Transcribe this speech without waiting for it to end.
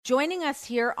Joining us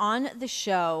here on the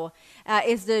show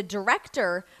is the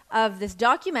director of this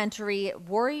documentary,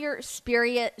 Warrior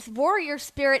Spirit. Warrior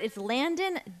Spirit is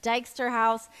Landon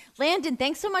Dyksterhouse. Landon,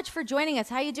 thanks so much for joining us.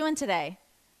 How are you doing today?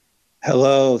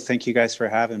 Hello. Thank you guys for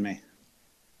having me.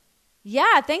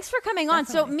 Yeah, thanks for coming on.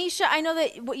 So, Definitely. Misha, I know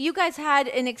that you guys had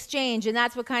an exchange, and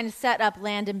that's what kind of set up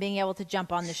Landon being able to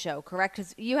jump on the show, correct?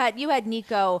 Because you had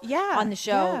Nico on Yeah, the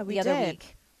show yeah, we the other did.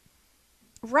 week.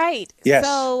 Right. Yes.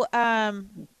 Go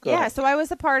Yeah, ahead. so I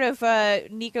was a part of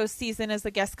Nico's season as the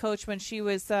guest coach when she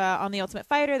was on The Ultimate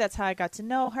Fighter. That's how I got to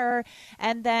know her.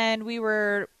 And then we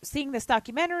were seeing this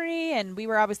documentary, and we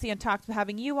were obviously in talks of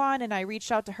having you on, and I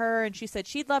reached out to her, and she said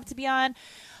she'd love to be on.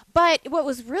 But what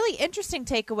was really interesting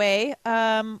takeaway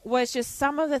was just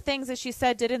some of the things that she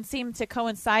said didn't seem to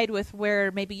coincide with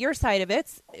where maybe your side of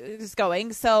it is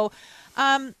going. So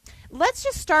let's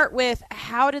just start with,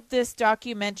 how did this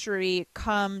documentary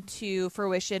come to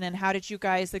fruition, and how did you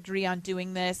guys agree on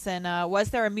doing this? And was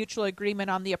there a mutual agreement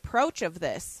on the approach of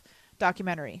this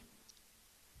documentary?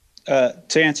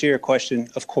 To answer your question,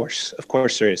 of course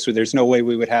there is. So there's no way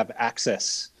we would have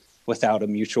access without a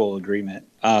mutual agreement.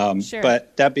 Sure.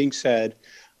 But that being said,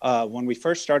 when we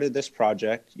first started this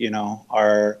project,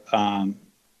 our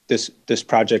this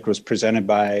project was presented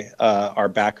by our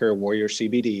backer, Warrior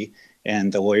CBD,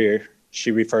 and the lawyer she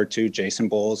referred to, Jason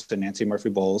Bowles and Nancy Murphy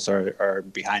Bowles, are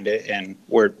behind it. And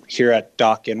we're here at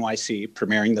Doc NYC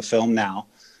premiering the film now.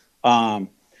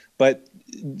 But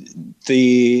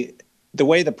the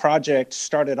way the project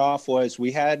started off was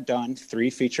we had done 3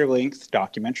 feature-length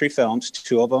documentary films,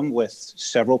 2 of them with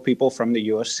several people from the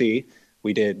UFC.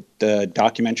 We did the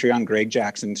documentary on Greg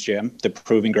Jackson's gym, The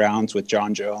Proving Grounds, with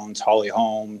John Jones, Holly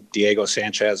Holm, Diego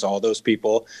Sanchez, all those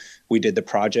people. We did the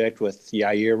project with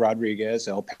Yair Rodriguez,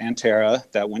 El Pantera,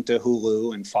 that went to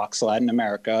Hulu and Fox Latin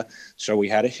America. So we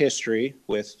had a history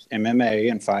with MMA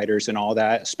and fighters and all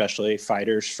that, especially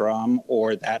fighters from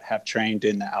or that have trained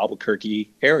in the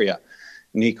Albuquerque area.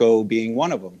 Nico being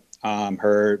one of them.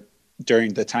 Her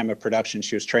during the time of production,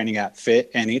 she was training at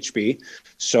Fit NHB.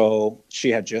 So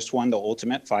she had just won the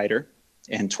Ultimate Fighter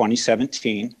in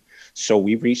 2017. So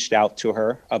we reached out to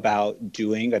her about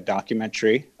doing a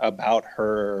documentary about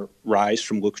her rise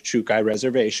from Lukachukai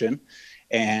Reservation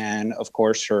and, of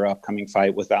course, her upcoming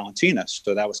fight with Valentina.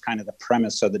 So that was kind of the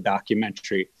premise of the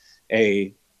documentary,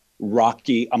 a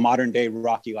modern day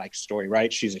Rocky-like story,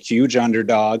 right? She's a huge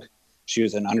underdog. She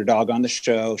was an underdog on the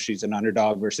show. She's an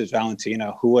underdog versus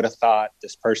Valentina. Who would have thought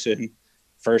this person,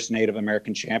 first Native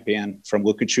American champion from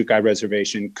Lukachukai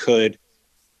Reservation, could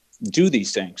do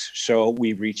these things? So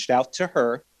we reached out to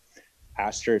her,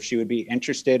 asked her if she would be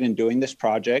interested in doing this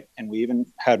project. And we even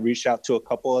had reached out to a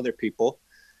couple other people.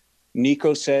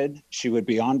 Nico said she would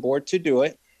be on board to do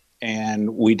it.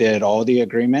 And we did all the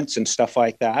agreements and stuff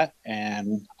like that.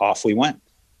 And off we went.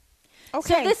 So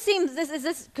Okay. is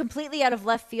this completely out of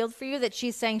left field for you, that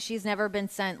she's saying she's never been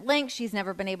sent links, she's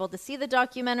never been able to see the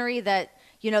documentary, that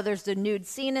there's the nude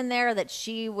scene in there that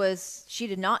she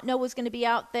did not know was going to be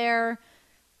out there?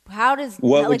 How does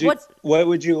What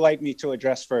would you like me to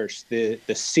address first? The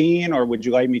scene, or would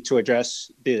you like me to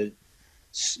address the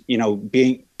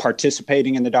being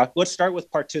participating in the doc? Let's start with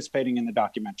participating in the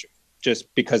documentary,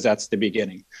 just because that's the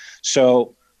beginning.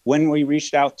 So when we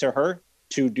reached out to her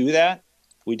to do that,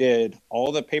 we did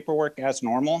all the paperwork as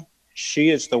normal. She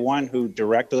is the one who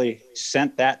directly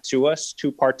sent that to us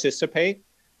to participate.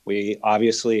 We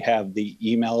obviously have the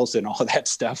emails and all that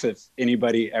stuff if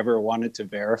anybody ever wanted to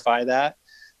verify that.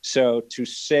 So to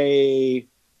say,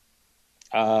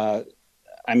 on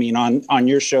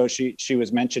your show, she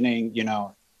was mentioning,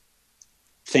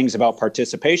 things about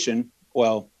participation.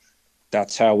 Well,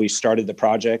 that's how we started the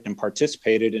project and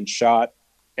participated and shot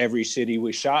every city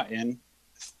we shot in,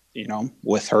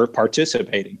 with her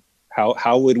participating.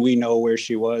 How would we know where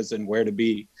she was and where to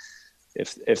be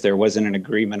if there wasn't an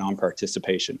agreement on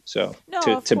participation? So No,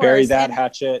 of to bury course. that And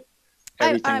hatchet,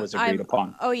 everything I, was agreed I'm.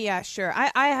 upon. Oh yeah, sure.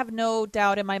 I have no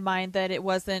doubt in my mind that it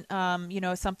wasn't,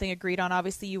 something agreed on.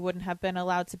 Obviously, you wouldn't have been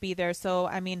allowed to be there. So,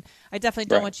 I mean, I definitely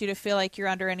don't Right. want you to feel like you're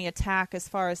under any attack as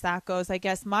far as that goes. I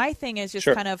guess my thing is just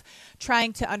Sure. kind of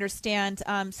trying to understand.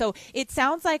 So it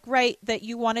sounds like, right, that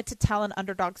you wanted to tell an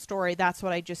underdog story. That's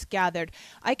what I just gathered.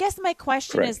 I guess my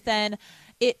question Correct. is then,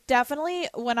 It definitely,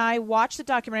 when I watched the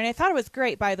documentary, and I thought it was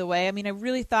great, by the way. I mean, I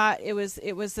really thought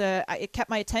it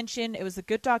kept my attention. It was a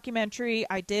good documentary.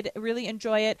 I did really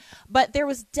enjoy it, but there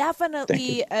was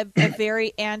definitely a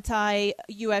very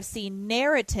anti-UFC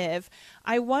narrative.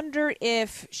 I wonder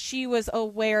if she was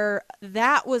aware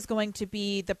that was going to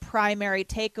be the primary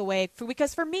takeaway,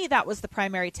 because for me, that was the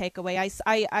primary takeaway.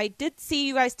 I did see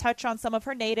you guys touch on some of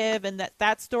her native and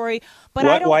that story, but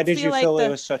I don't Why did feel you like feel it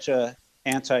was such a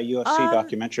anti-UFC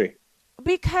documentary?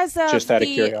 Because of Just out of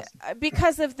curiosity.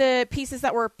 because of the pieces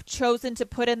that were chosen to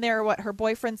put in there, what her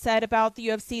boyfriend said about the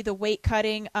UFC, the weight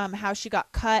cutting, how she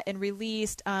got cut and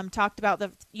released, talked about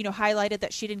highlighted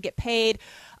that she didn't get paid,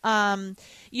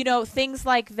 things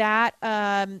like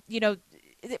that.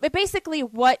 Basically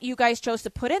what you guys chose to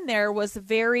put in there was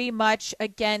very much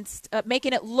against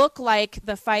making it look like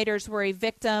the fighters were a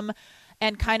victim,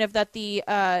 and kind of that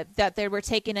that they were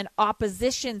taking an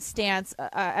opposition stance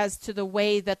as to the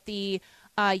way that the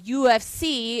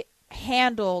UFC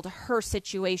handled her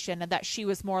situation, and that she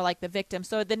was more like the victim.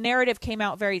 So the narrative came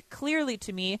out very clearly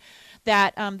to me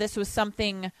that this was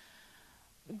something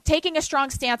taking a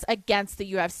strong stance against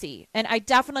the UFC, and I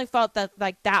definitely felt that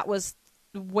that was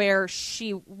where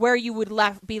you would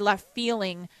be left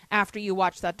feeling after you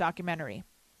watched that documentary.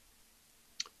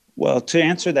 Well, to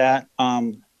answer that,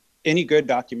 any good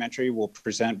documentary will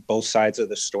present both sides of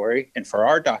the story. And for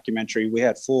our documentary, we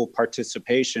had full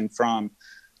participation from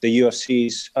the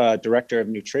UFC's director of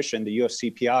nutrition, the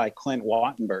UFC PI, Clint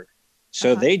Wattenberg.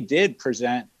 So they did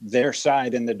present their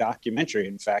side in the documentary.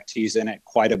 In fact, he's in it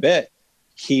quite a bit.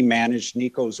 He managed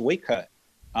Nico's weight cut,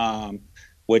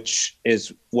 which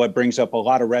is what brings up a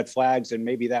lot of red flags and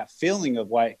maybe that feeling of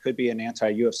why it could be an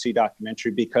anti-UFC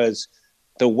documentary, because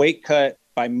the weight cut,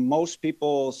 by most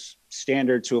people's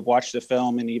standards who have watched the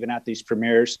film and even at these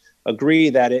premieres, agree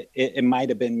that it might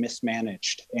have been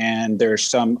mismanaged. And there's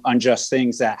some unjust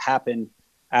things that happen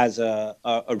as a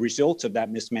result of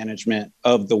that mismanagement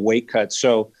of the weight cut.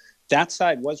 So that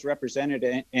side was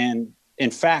represented. And in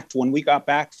fact, when we got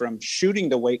back from shooting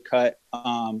the weight cut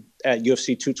at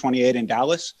UFC 228 in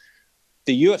Dallas,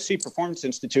 the UFC Performance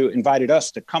Institute invited us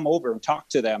to come over and talk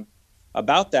to them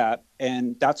about that.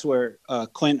 And that's where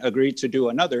Clint agreed to do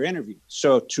another interview.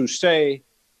 So to say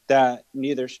that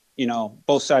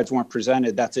both sides weren't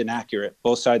presented, that's inaccurate.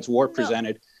 Both sides were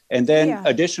presented. And then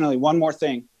additionally, one more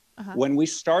thing, when we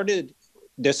started,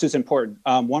 this is important.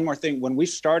 One more thing, when we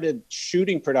started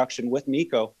shooting production with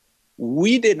Nico,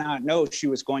 we did not know she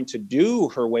was going to do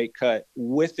her weight cut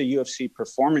with the UFC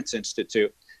Performance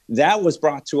Institute. That was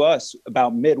brought to us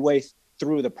about midway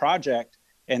through the project.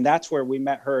 And that's where we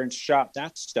met her and shot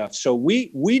that stuff. So we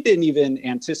didn't even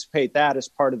anticipate that as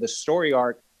part of the story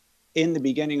arc in the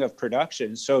beginning of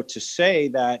production. So to say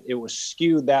that it was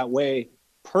skewed that way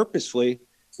purposefully,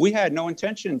 we had no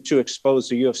intention to expose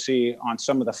the UFC on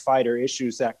some of the fighter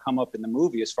issues that come up in the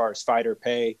movie as far as fighter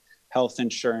pay, health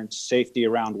insurance, safety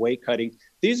around weight cutting.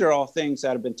 These are all things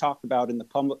that have been talked about in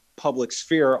the public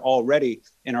sphere already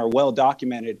and are well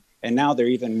documented. And now they're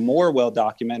even more well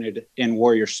documented in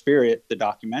Warrior Spirit, the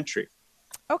documentary.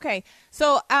 Okay,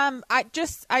 so I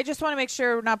just want to make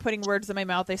sure we're not putting words in my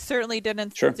mouth. I certainly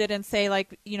didn't say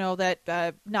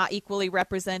that not equally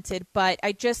represented, but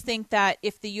I just think that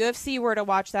if the UFC were to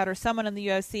watch that, or someone in the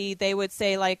UFC, they would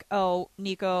say like, "Oh,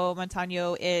 Nico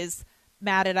Montano is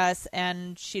mad at us,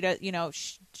 and she does,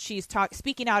 she's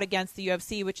speaking out against the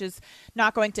UFC, which is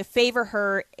not going to favor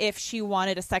her if she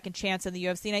wanted a second chance in the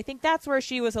UFC." And I think that's where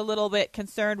she was a little bit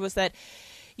concerned, was that,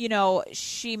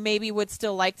 she maybe would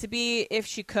still like to be, if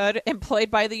she could, employed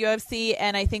by the UFC.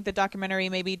 And I think the documentary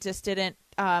maybe just didn't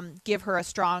give her a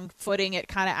strong footing. It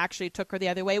kind of actually took her the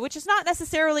other way, which is not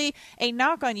necessarily a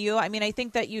knock on you. I mean, I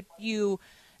think that you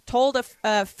told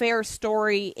a fair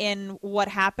story in what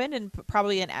happened, and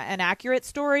probably an accurate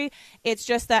story. It's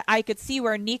just that I could see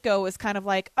where Nico was kind of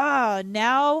like,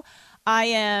 now I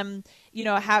am,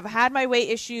 have had my weight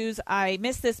issues. I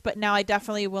missed this, but now I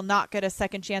definitely will not get a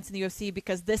second chance in the UFC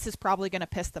because this is probably going to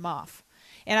piss them off.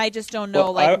 And I just don't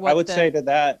know. Well, I would say to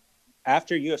that,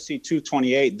 after UFC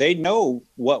 228, they know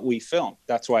what we filmed.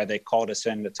 That's why they called us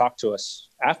in to talk to us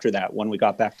after that when we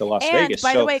got back to Las Vegas.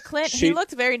 And by the way, Clint, he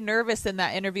looked very nervous in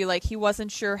that interview. Like he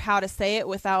wasn't sure how to say it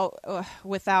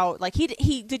without like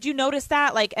he did you notice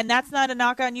that? Like, and that's not a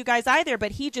knock on you guys either,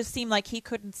 but he just seemed like he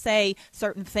couldn't say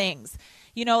certain things.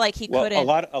 Like he couldn't.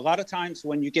 A lot of times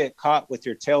when you get caught with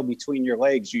your tail between your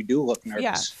legs, you do look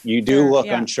nervous. Yeah, you do look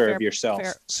unsure of yourself.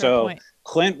 Fair point.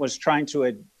 Clint was trying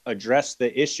to address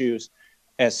the issues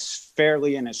as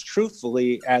fairly and as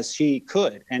truthfully as he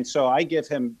could. And so I give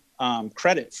him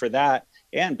credit for that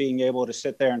and being able to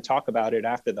sit there and talk about it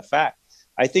after the fact.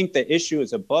 I think the issue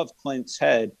is above Clint's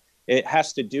head. It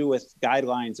has to do with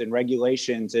guidelines and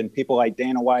regulations and people like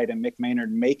Dana White and Mick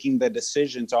Maynard making the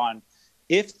decisions on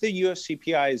if the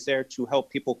UFCPI is there to help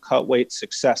people cut weight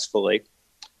successfully.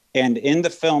 And in the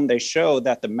film, they show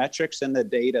that the metrics and the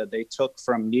data they took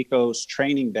from Nico's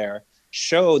training there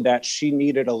showed that she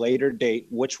needed a later date,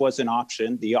 which was an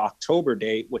option, the October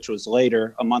date, which was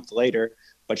later, a month later,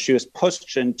 but she was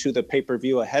pushed into the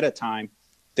pay-per-view ahead of time.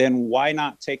 Then why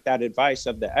not take that advice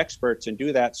of the experts and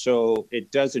do that so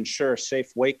it does ensure a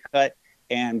safe weight cut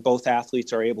and both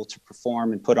athletes are able to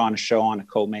perform and put on a show on a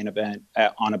co-main event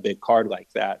on a big card like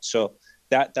that. So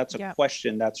that's a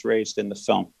question that's raised in the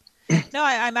film. No,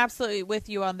 I'm absolutely with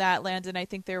you on that, Landon. I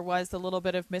think there was a little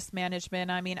bit of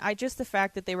mismanagement. I mean, just the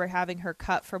fact that they were having her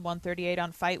cut from 138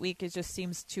 on Fight Week, it just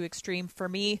seems too extreme for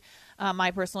me.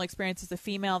 My personal experience as a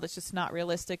female, that's just not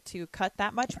realistic to cut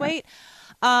that much weight.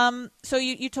 So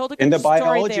you told a good story there. And the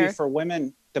biology for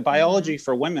women,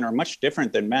 for women are much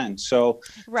different than men. So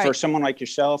for someone like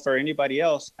yourself or anybody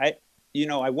else,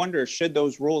 I wonder, should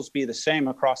those rules be the same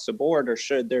across the board, or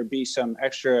should there be some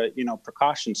extra,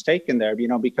 precautions taken there?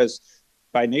 Because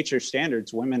by nature's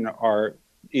standards, women are,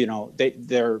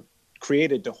 they're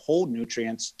created to hold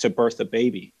nutrients to birth a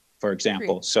baby, for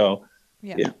example. Agreed. So,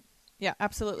 yeah,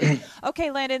 absolutely.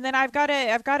 Okay, Landon, then I've got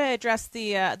to address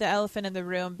the elephant in the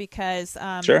room, because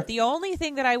the only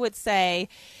thing that I would say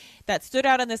that stood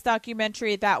out in this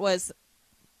documentary that was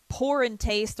poor in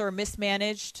taste or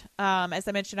mismanaged. As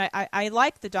I mentioned, I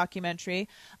like the documentary,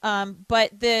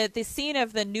 but the scene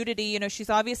of the nudity, she's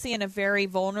obviously in a very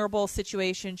vulnerable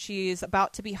situation. She's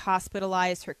about to be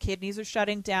hospitalized. Her kidneys are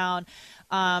shutting down.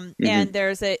 And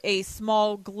there's a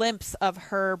small glimpse of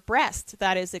her breast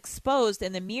that is exposed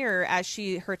in the mirror as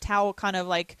her towel kind of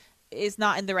like is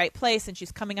not in the right place, and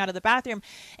she's coming out of the bathroom.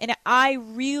 And I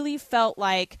really felt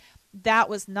like that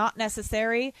was not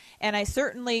necessary. And I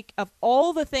certainly, of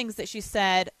all the things that she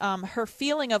said, her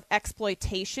feeling of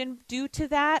exploitation due to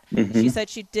that, she said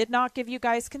she did not give you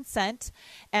guys consent,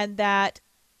 and that,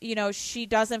 she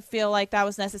doesn't feel like that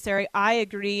was necessary. I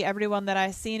agree. Everyone that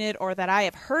I've seen it or that I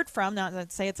have heard from, not to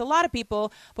say it's a lot of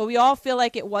people, but we all feel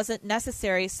like it wasn't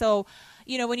necessary. So,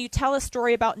 when you tell a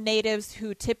story about natives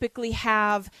who typically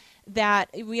have that,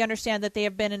 we understand that they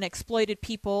have been an exploited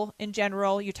people in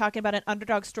general. You're talking about an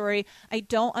underdog story. I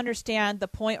don't understand the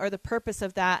point or the purpose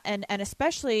of that. And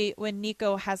especially when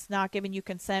Nico has not given you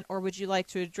consent, or would you like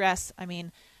to address,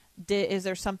 is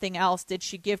there something else? Did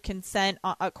she give consent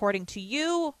according to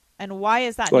you? And why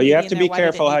is that? Well, you have to be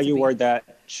careful how you word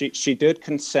that. She did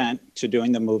consent to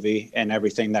doing the movie and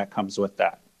everything that comes with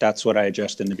that. That's what I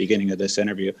addressed in the beginning of this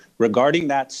interview. Regarding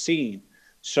that scene,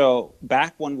 so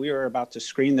back when we were about to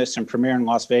screen this and premiere in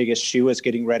Las Vegas, she was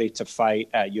getting ready to fight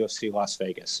at UFC Las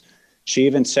Vegas. She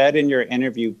even said in your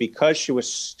interview, because she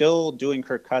was still doing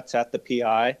her cuts at the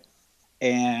PI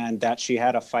and that she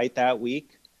had a fight that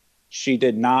week, she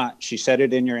said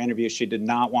it in your interview, she did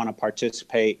not want to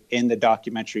participate in the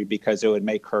documentary because it would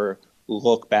make her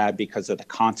look bad because of the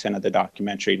content of the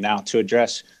documentary. Now, to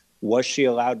address, was she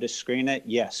allowed to screen it?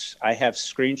 Yes. I have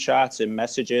screenshots and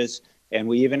messages, and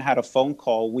we even had a phone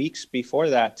call weeks before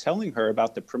that telling her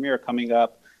about the premiere coming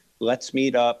up. Let's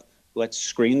meet up. Let's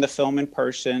screen the film in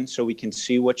person so we can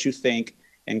see what you think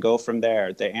and go from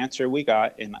there. The answer we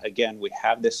got, and again, we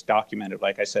have this documented.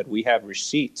 Like I said, we have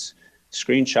receipts,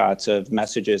 screenshots of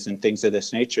messages and things of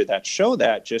this nature that show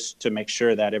that, just to make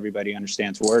sure that everybody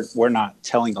understands we're not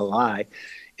telling a lie.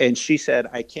 And she said,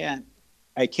 I can't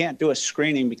do a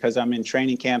screening because I'm in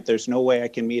training camp. There's no way I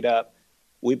can meet up.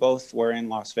 We both were in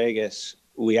Las Vegas.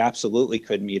 We absolutely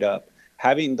could meet up.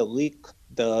 Having the link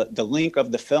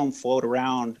of the film float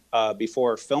around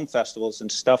before film festivals and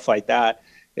stuff like that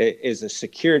is a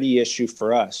security issue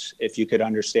for us. If you could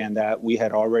understand that, we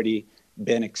had already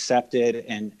been accepted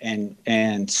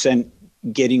and sent,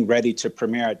 getting ready to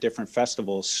premiere at different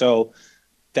festivals. So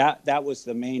that was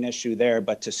the main issue there.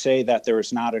 But to say that there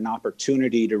was not an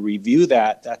opportunity to review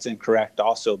that's incorrect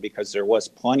also, because there was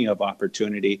plenty of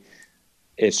opportunity.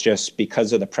 It's just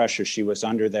because of the pressure she was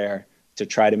under there to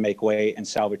try to make weight and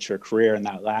salvage her career in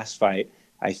that last fight.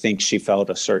 I think she felt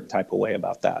a certain type of way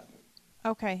about that.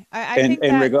 Okay. I think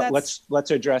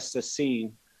let's address the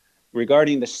scene.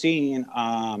 Regarding the scene,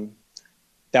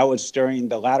 that was during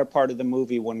the latter part of the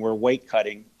movie when we're weight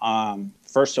cutting.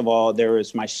 First of all, there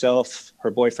was myself, her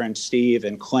boyfriend, Steve,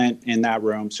 and Clint in that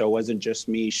room. So it wasn't just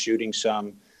me shooting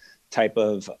some type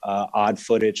of odd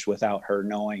footage without her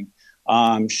knowing.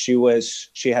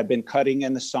 She had been cutting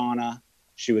in the sauna.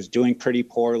 She was doing pretty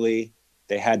poorly.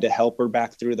 They had to help her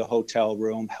back through the hotel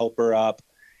room, help her up,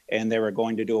 and they were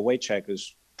going to do a weight check. It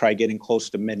was probably getting close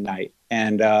to midnight.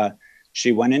 And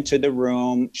She went into the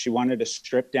room. She wanted to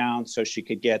strip down so she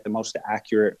could get the most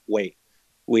accurate weight.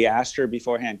 We asked her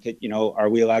beforehand, are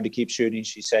we allowed to keep shooting?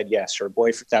 She said yes. Her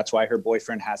boyfriend, that's why her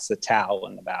boyfriend has the towel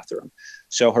in the bathroom.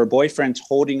 So her boyfriend's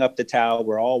holding up the towel.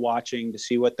 We're all watching to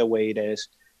see what the weight is.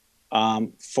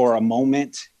 For a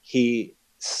moment, he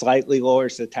slightly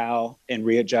lowers the towel and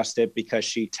readjusts it because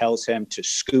she tells him to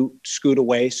scoot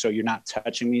away so you're not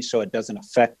touching me so it doesn't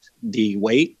affect the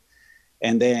weight.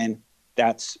 And then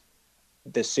that's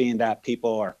the scene that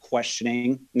people are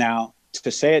questioning. Now,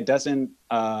 to say it doesn't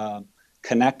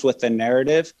connect with the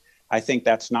narrative, I think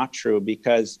that's not true,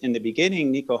 because in the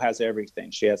beginning, Nico has everything.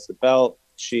 She has the belt.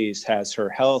 She has her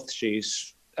health.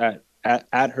 She's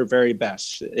at her very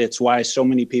best. It's why so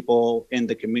many people in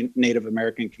the Native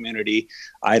American community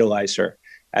idolize her.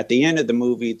 At the end of the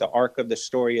movie, the arc of the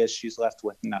story is she's left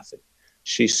with nothing.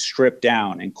 She's stripped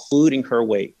down, including her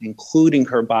weight, including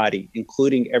her body,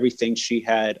 including everything she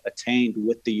had attained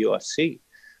with the UFC.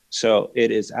 So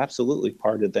it is absolutely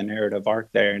part of the narrative arc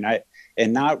there.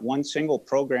 And not one single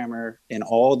programmer in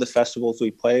all the festivals we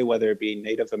play, whether it be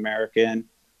Native American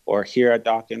or here at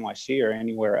Doc NYC or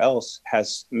anywhere else,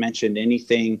 has mentioned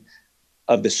anything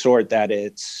of the sort that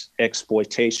it's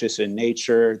exploitative in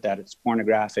nature, that it's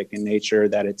pornographic in nature,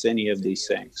 that it's any of these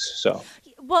things. So,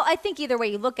 well, I think either way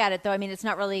you look at it, though, I mean, it's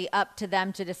not really up to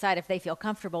them to decide if they feel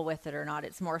comfortable with it or not.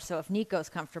 It's more so if Nico's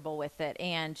comfortable with it,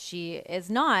 and she is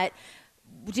not.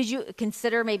 Did you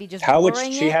consider maybe just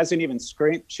she hasn't even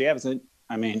screened?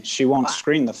 She won't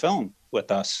screen the film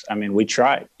with us. I mean, we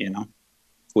tried,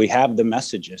 we have the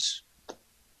messages.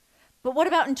 But what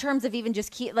about in terms of even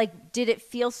just did it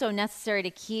feel so necessary to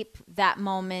keep that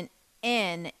moment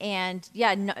in and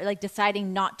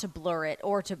deciding not to blur it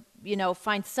or to,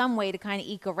 find some way to kind of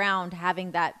eke around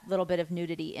having that little bit of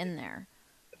nudity in there?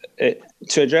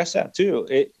 To address that too,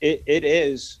 it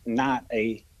is not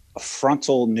a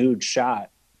frontal nude shot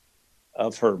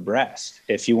of her breast.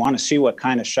 If you want to see what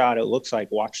kind of shot it looks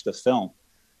like, watch the film.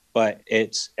 But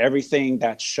it's everything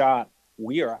that's shot.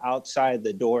 We are outside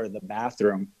the door of the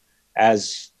bathroom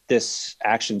as this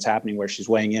action's happening, where she's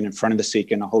weighing in front of the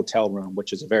sink in a hotel room,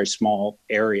 which is a very small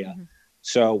area. Mm-hmm.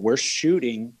 So we're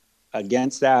shooting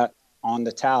against that on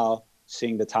the towel,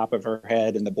 seeing the top of her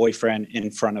head and the boyfriend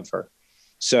in front of her.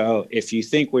 So if you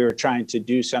think we were trying to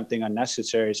do something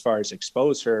unnecessary as far as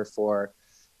expose her for,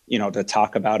 to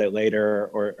talk about it later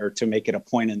or to make it a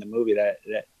point in the movie,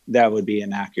 that would be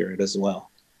inaccurate as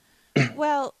well.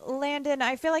 Well, Landon,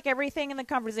 I feel like everything in the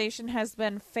conversation has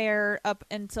been fair up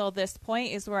until this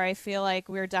point, is where I feel like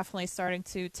we're definitely starting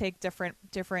to take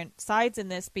different sides in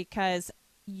this, because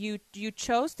you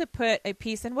chose to put a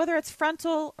piece in, whether it's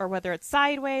frontal or whether it's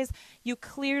sideways, you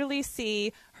clearly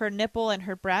see her nipple and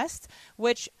her breast,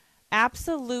 which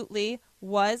absolutely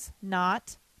was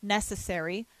not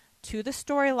necessary to the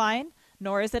storyline,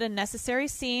 nor is it a necessary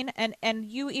scene. And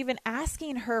you even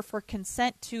asking her for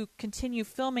consent to continue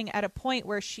filming at a point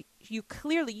where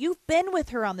you've been with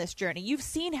her on this journey. You've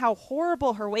seen how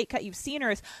horrible her weight cut. You've seen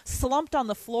her slumped on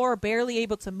the floor, barely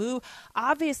able to move.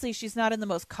 Obviously, she's not in the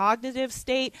most cognitive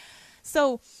state.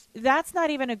 So that's not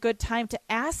even a good time to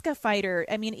ask a fighter.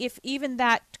 I mean, if even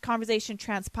that conversation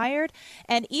transpired,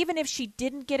 and even if she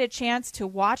didn't get a chance to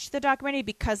watch the documentary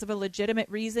because of a legitimate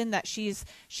reason that she's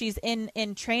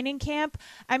in training camp,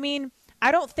 I mean,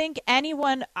 I don't think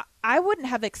I wouldn't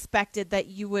have expected that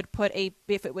you would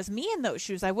if it was me in those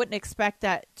shoes, I wouldn't expect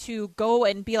that to go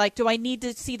and be like, do I need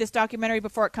to see this documentary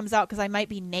before it comes out because I might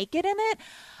be naked in it?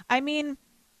 I mean,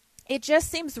 it just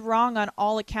seems wrong on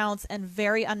all accounts and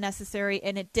very unnecessary,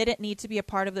 and it didn't need to be a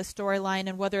part of the storyline.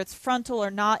 And whether it's frontal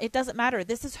or not, it doesn't matter.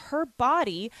 This is her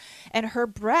body and her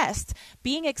breast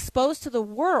being exposed to the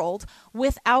world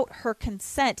without her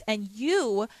consent. And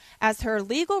you, as her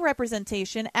legal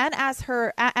representation, and as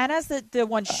the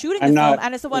one shooting the film,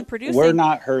 and as the one producing, we're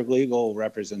not her legal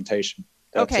representation.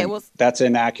 That's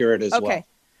inaccurate as well.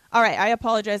 All right, I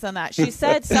apologize on that. She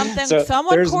said something.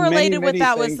 Someone correlated many with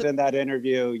that. Things in that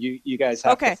interview. You guys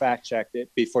have to fact check it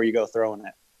before you go throwing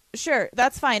it. Sure,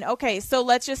 that's fine. Okay, so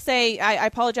let's just say I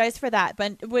apologize for that.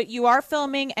 But you are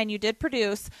filming and you did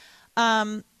produce.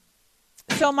 So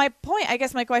my point, I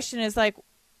guess, my question is like,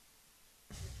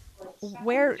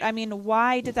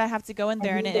 why did that have to go in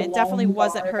there? And it definitely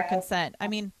wasn't her consent. I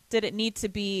mean, did it need to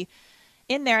be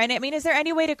in there? And I mean, is there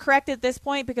any way to correct it at this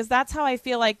point? Because that's how I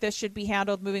feel like this should be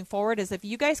handled moving forward, is if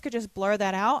you guys could just blur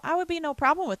that out, I would be no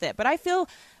problem with it. But I feel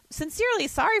sincerely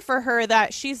sorry for her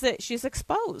that she's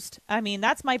exposed. I mean,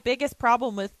 that's my biggest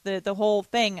problem with the whole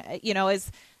thing,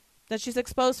 is that she's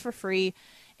exposed for free.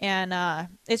 And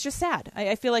it's just sad.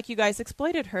 I feel like you guys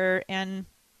exploited her, and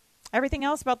everything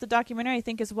else about the documentary I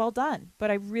think is well done.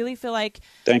 But I really feel like,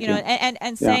 Thank you you. know,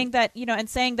 and saying that, you know, and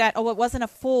saying that, oh, it wasn't a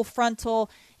full frontal,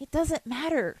 it doesn't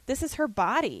matter. This is her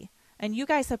body. And you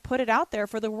guys have put it out there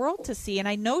for the world to see. And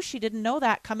I know she didn't know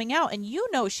that coming out. And you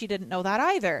know she didn't know that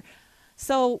either.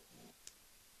 So,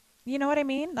 you know what I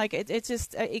mean? Like, it's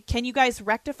just, can you guys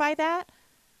rectify that?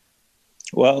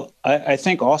 Well, I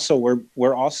think also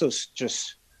we're also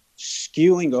just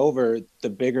skewing over the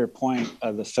bigger point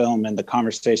of the film and the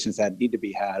conversations that need to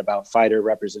be had about fighter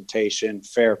representation,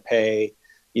 fair pay.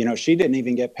 You know, she didn't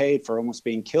even get paid for almost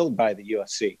being killed by the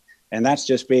UFC. And that's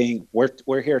just being,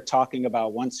 we're here talking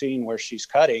about one scene where she's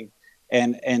cutting,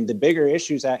 and the bigger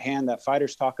issues at hand that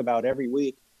fighters talk about every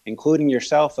week, including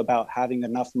yourself, about having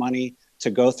enough money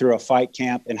to go through a fight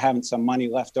camp and having some money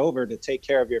left over to take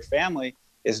care of your family,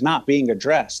 is not being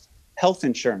addressed. Health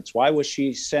insurance. Why was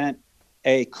she sent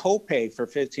a copay for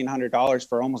 $1,500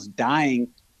 for almost dying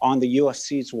on the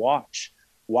UFC's watch?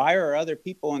 Why are other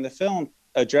people in the film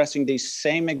addressing these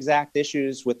same exact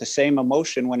issues with the same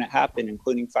emotion when it happened,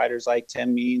 including fighters like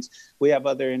Tim Means? We have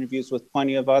other interviews with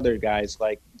plenty of other guys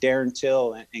like Darren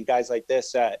Till and guys like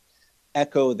this that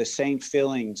echo the same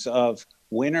feelings of,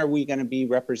 when are we going to be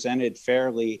represented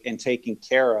fairly and taken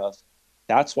care of?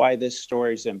 That's why this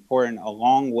story is important,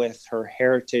 along with her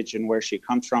heritage and where she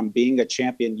comes from, being a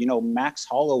champion. You know, Max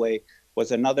Holloway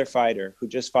was another fighter who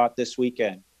just fought this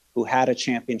weekend, who had a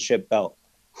championship belt,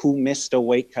 who missed a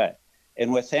weight cut.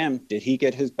 And with him, did he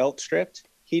get his belt stripped?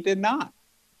 He did not.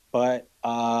 But,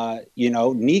 you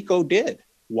know, Nico did.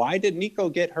 Why did Nico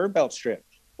get her belt stripped?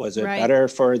 Was it better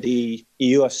for the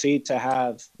UFC to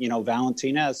have, you know,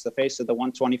 Valentina as the face of the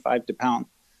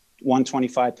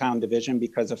 125-pound division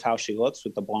because of how she looks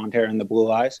with the blonde hair and the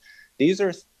blue eyes? These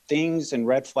are things and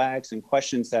red flags and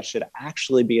questions that should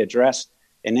actually be addressed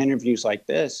in interviews like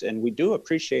this. And we do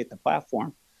appreciate the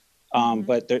platform.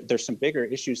 But there's some bigger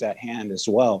issues at hand as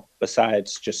well,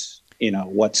 besides just, you know,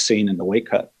 what's seen in the weight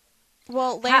cut.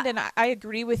 Well, Landon, I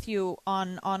agree with you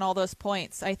on all those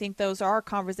points. I think those are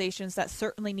conversations that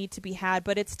certainly need to be had,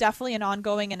 but it's definitely an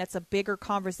ongoing and it's a bigger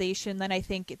conversation than I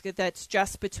think that's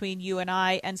just between you and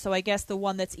I. And so I guess the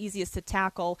one that's easiest to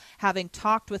tackle, having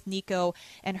talked with Nico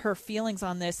and her feelings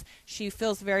on this, she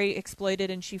feels very exploited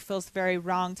and she feels very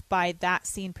wronged by that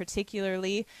scene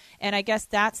particularly. And I guess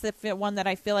that's the one that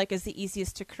I feel like is the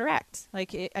easiest to correct.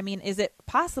 Like, I mean, is it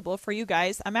possible for you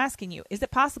guys, I'm asking you, is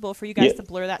it possible for you guys to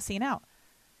blur that scene out?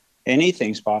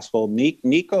 Anything's possible.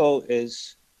 Nico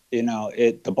is, you know,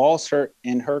 the ball's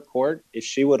in her court. If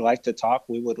she would like to talk,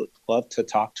 we would love to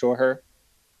talk to her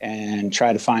and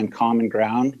try to find common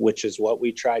ground, which is what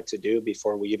we tried to do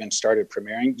before we even started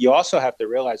premiering. You also have to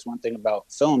realize one thing about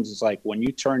films is, like, when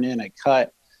you turn in a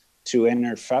cut to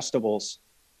enter festivals,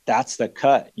 that's the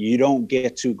cut. You don't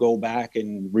get to go back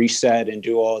and reset and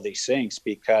do all these things,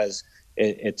 because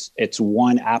it's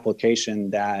one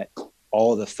application that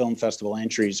all the film festival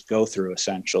entries go through,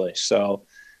 essentially. So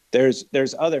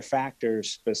there's other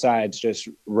factors besides just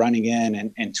running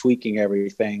in and tweaking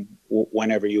everything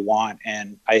whenever you want.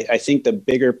 And I think the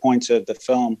bigger points of the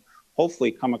film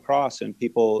hopefully come across, and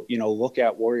people, you know, look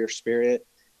at warrior spirit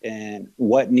and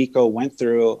what Nico went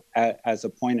through as a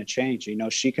point of change. You know,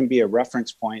 she can be a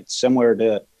reference point, similar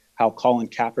to how Colin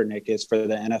Kaepernick is for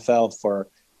the NFL, for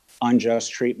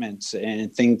unjust treatments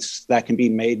and things that can be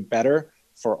made better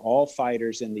for all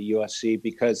fighters in the UFC,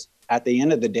 because at the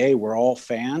end of the day, we're all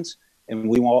fans and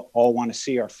we all want to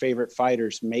see our favorite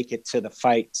fighters make it to the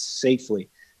fight safely.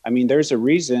 I mean, there's a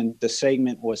reason the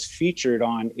segment was featured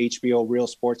on HBO Real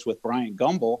Sports with Bryant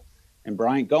Gumbel, and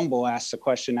Bryant Gumbel asked the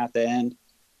question at the end,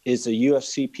 is the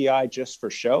UFC PI just for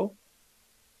show?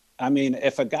 I mean,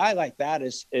 if a guy like that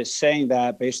is saying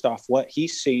that based off what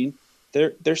he's seen,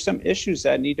 there's some issues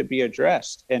that need to be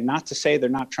addressed. And not to say they're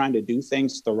not trying to do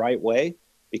things the right way,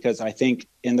 because I think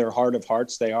in their heart of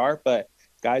hearts they are, but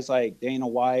guys like Dana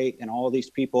White and all these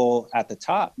people at the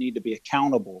top need to be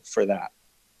accountable for that.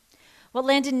 Well,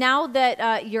 Landon, now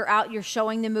that you're out, you're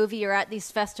showing the movie, you're at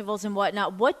these festivals and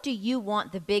whatnot, what do you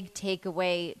want the big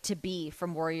takeaway to be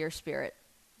from Warrior Spirit?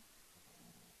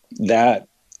 That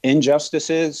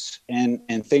injustices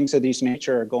and things of these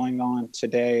nature are going on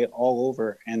today all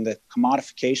over, and the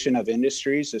commodification of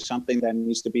industries is something that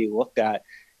needs to be looked at.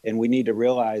 And we need to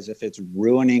realize if it's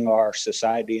ruining our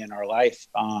society and our life.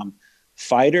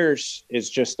 Fighters is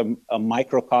just a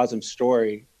microcosm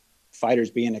story.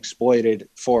 Fighters being exploited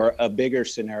for a bigger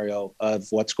scenario of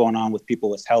what's going on with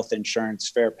people with health insurance,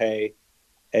 fair pay,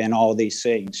 and all these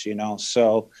things, you know.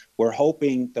 So we're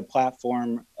hoping the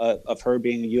platform of her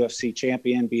being a UFC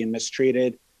champion, being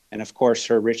mistreated, and of course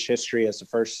her rich history as the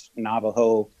first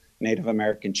Navajo Native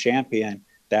American champion,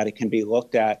 that it can be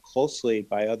looked at closely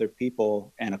by other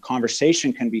people, and a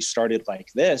conversation can be started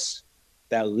like this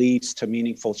that leads to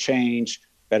meaningful change,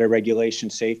 better regulation,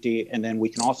 safety. And then we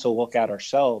can also look at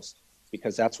ourselves,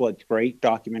 because that's what great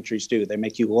documentaries do. They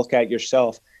make you look at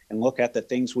yourself and look at the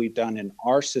things we've done in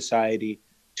our society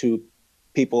to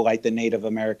people like the Native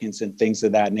Americans and things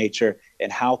of that nature, and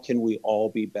how can we all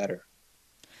be better.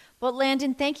 Well,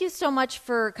 Landon, thank you so much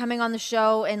for coming on the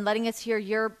show and letting us hear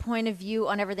your point of view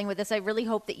on everything with this. I really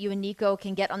hope that you and Nico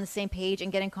can get on the same page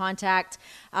and get in contact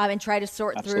and try to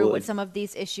sort through what some of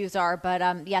these issues are.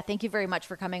 But yeah, thank you very much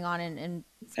for coming on and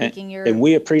speaking your... And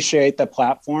we appreciate the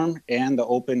platform and the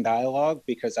open dialogue,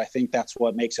 because I think that's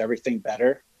what makes everything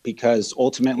better, because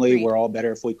ultimately we're all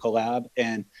better if we collab.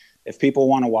 And if people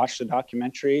want to watch the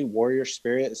documentary, Warrior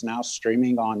Spirit is now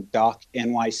streaming on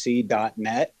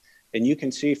docnyc.net. And you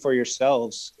can see for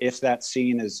yourselves if that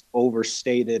scene is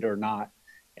overstated or not.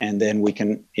 And then we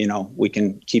can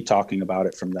keep talking about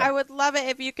it from there. I would love it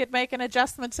if you could make an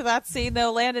adjustment to that scene,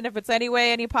 though, Landon, if it's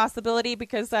any possibility,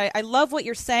 because I love what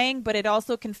you're saying, but it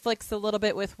also conflicts a little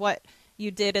bit with what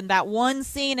you did in that one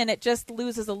scene, and it just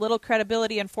loses a little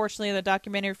credibility, unfortunately, in the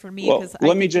documentary for me, because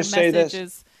let me just say this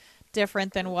is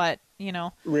different than what,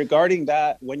 Regarding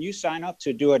that, when you sign up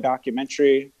to do a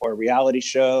documentary or a reality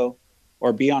show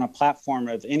or be on a platform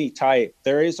of any type,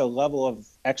 there is a level of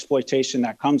exploitation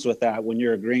that comes with that when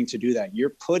you're agreeing to do that.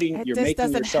 You're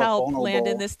making yourself vulnerable.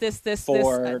 Landon,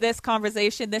 this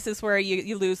conversation, this is where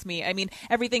you lose me. I mean,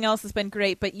 everything else has been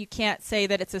great, but you can't say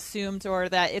that it's assumed or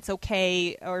that it's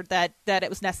okay or that it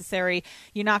was necessary.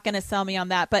 You're not going to sell me on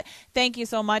that. But thank you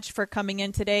so much for coming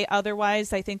in today.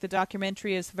 Otherwise, I think the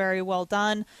documentary is very well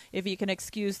done. If you can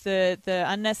excuse the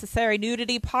unnecessary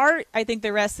nudity part, I think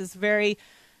the rest is very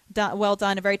well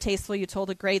done and very tasteful. You told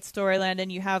a great story, Landon.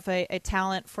 You have a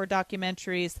talent for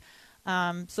documentaries.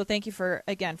 So thank you for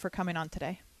coming on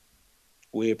today.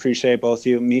 We appreciate both of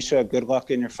you. Misha, good luck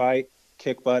in your fight.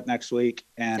 Kick butt next week.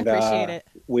 And appreciate it.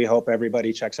 We hope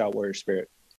everybody checks out Warrior Spirit.